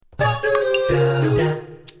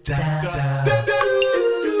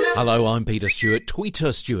Hello, I'm Peter Stewart,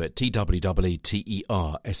 Tweeter Stewart,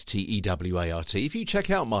 TWWTERSTEWART. If you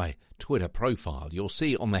check out my Twitter profile, you'll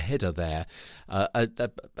see on the header there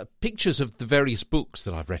pictures of the various books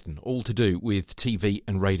that I've written, all to do with TV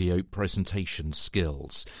and radio presentation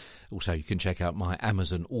skills. Also, you can check out my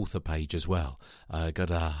Amazon author page as well. Got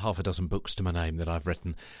half a dozen books to my name that I've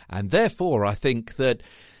written. And therefore, I think that,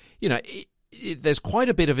 there's quite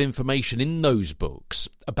a bit of information in those books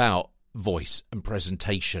about voice and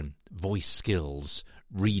presentation, voice skills,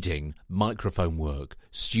 reading, microphone work,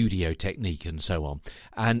 studio technique and so on.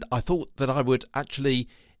 And I thought that I would actually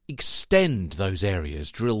extend those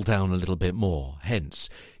areas, drill down a little bit more, hence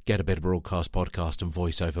Get a Better Broadcast podcast and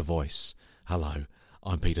Voice Over Voice. Hello,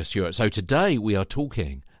 I'm Peter Stewart. So today we are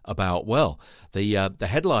talking about, the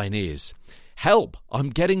headline is, Help, I'm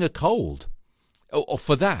getting a cold. Or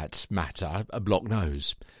for that matter, a blocked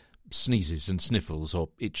nose, sneezes and sniffles or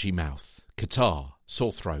itchy mouth, catarrh,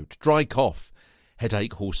 sore throat, dry cough,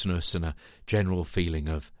 headache, hoarseness and a general feeling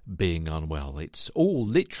of being unwell. It's all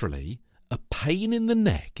literally a pain in the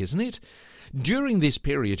neck, isn't it? During this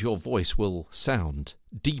period, your voice will sound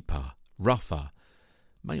deeper, rougher,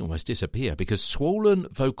 may almost disappear because swollen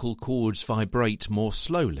vocal cords vibrate more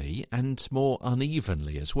slowly and more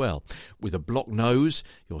unevenly as well. With a blocked nose,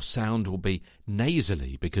 your sound will be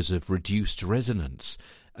nasally because of reduced resonance,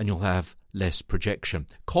 and you'll have less projection.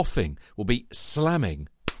 Coughing will be slamming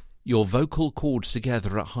your vocal cords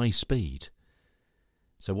together at high speed.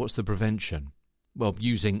 So what's the prevention? Well,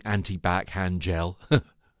 using anti-backhand gel. We're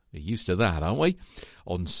used to that, aren't we?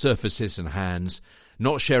 On surfaces and hands.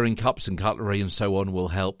 Not sharing cups and cutlery and so on will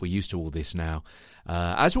help. We're used to all this now.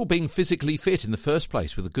 As will being physically fit in the first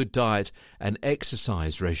place with a good diet and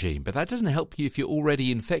exercise regime. But that doesn't help you if you're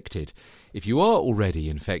already infected. If you are already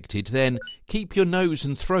infected, then keep your nose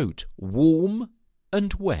and throat warm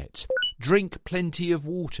and wet. Drink plenty of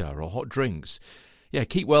water or hot drinks. Yeah,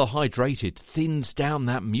 keep well hydrated. Thins down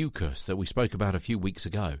that mucus that we spoke about a few weeks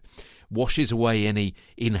ago. Washes away any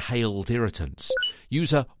inhaled irritants.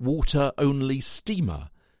 Use a water-only steamer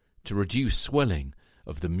to reduce swelling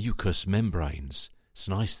of the mucous membranes. It's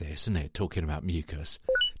nice this, isn't it, talking about mucus.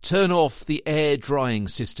 Turn off the air-drying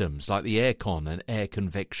systems like the aircon and air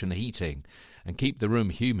convection heating and keep the room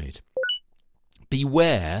humid.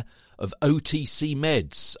 Beware of OTC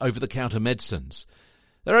meds, over-the-counter medicines.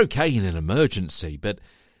 They're okay in an emergency, but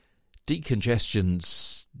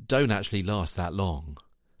decongestions don't actually last that long.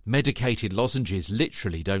 Medicated lozenges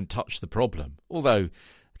literally don't touch the problem, although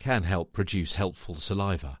can help produce helpful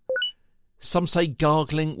saliva. Some say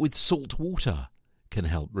gargling with salt water can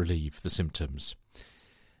help relieve the symptoms.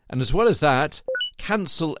 And as well as that,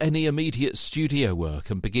 cancel any immediate studio work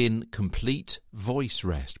and begin complete voice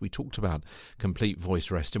rest. We talked about complete voice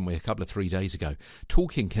rest, didn't we, a couple of 3 days ago.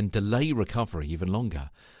 Talking can delay recovery even longer,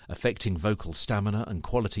 affecting vocal stamina and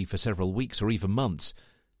quality for several weeks or even months.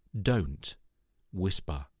 Don't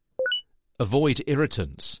whisper. Avoid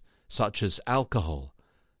irritants such as alcohol,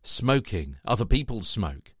 smoking, other people's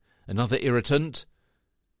smoke. Another irritant?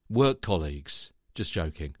 Work colleagues. Just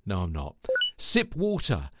joking. No, I'm not. Sip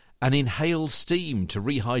water and inhale steam to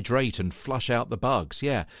rehydrate and flush out the bugs.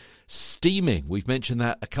 Yeah, steaming. We've mentioned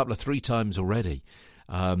that a couple of 3 times already.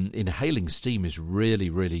 Inhaling steam is really,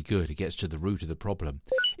 really good. It gets to the root of the problem.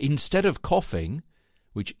 Instead of coughing,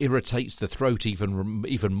 which irritates the throat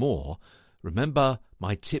even more, remember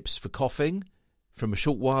my tips for coughing from a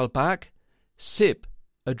short while back? Sip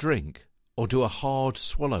a drink or do a hard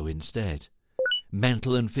swallow instead.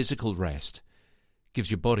 Mental and physical rest gives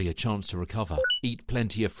your body a chance to recover. Eat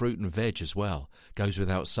plenty of fruit and veg as well. Goes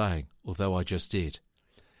without saying, although I just did.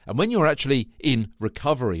 And when you're actually in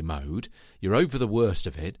recovery mode, you're over the worst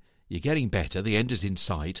of it, you're getting better, the end is in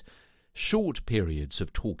sight, short periods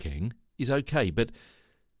of talking is okay, but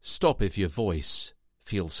stop if your voice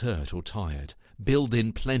feels hurt or tired. Build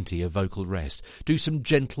in plenty of vocal rest. Do some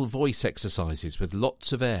gentle voice exercises with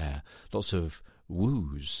lots of air, lots of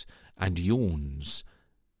woos and yawns.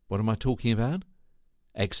 What am I talking about?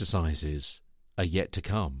 Exercises are yet to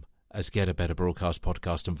come as Get a Better Broadcast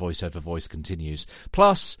podcast and Voice Over Voice continues.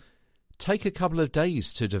 Plus, take a couple of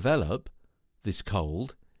days to develop this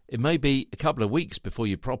cold. It may be a couple of weeks before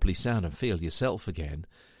you properly sound and feel yourself again.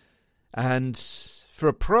 And for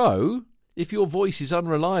a pro, if your voice is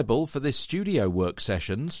unreliable for this studio work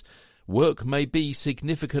sessions, work may be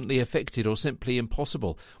significantly affected or simply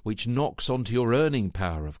impossible, which knocks onto your earning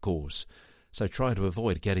power, of course. So try to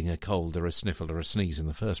avoid getting a cold or a sniffle or a sneeze in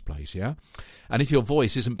the first place, yeah? And if your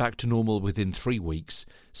voice isn't back to normal within 3 weeks,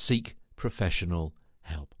 seek professional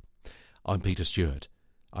help. I'm Peter Stewart.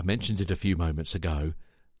 I mentioned it a few moments ago.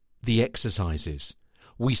 the exercises.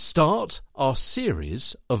 We start our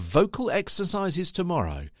series of vocal exercises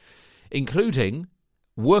tomorrow, including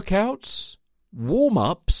workouts,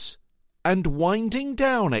 warm-ups, and winding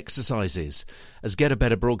down exercises as Get a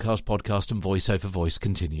Better Broadcast Podcast and Voice Over Voice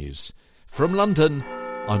continues. From London,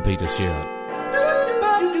 I'm Peter Stewart.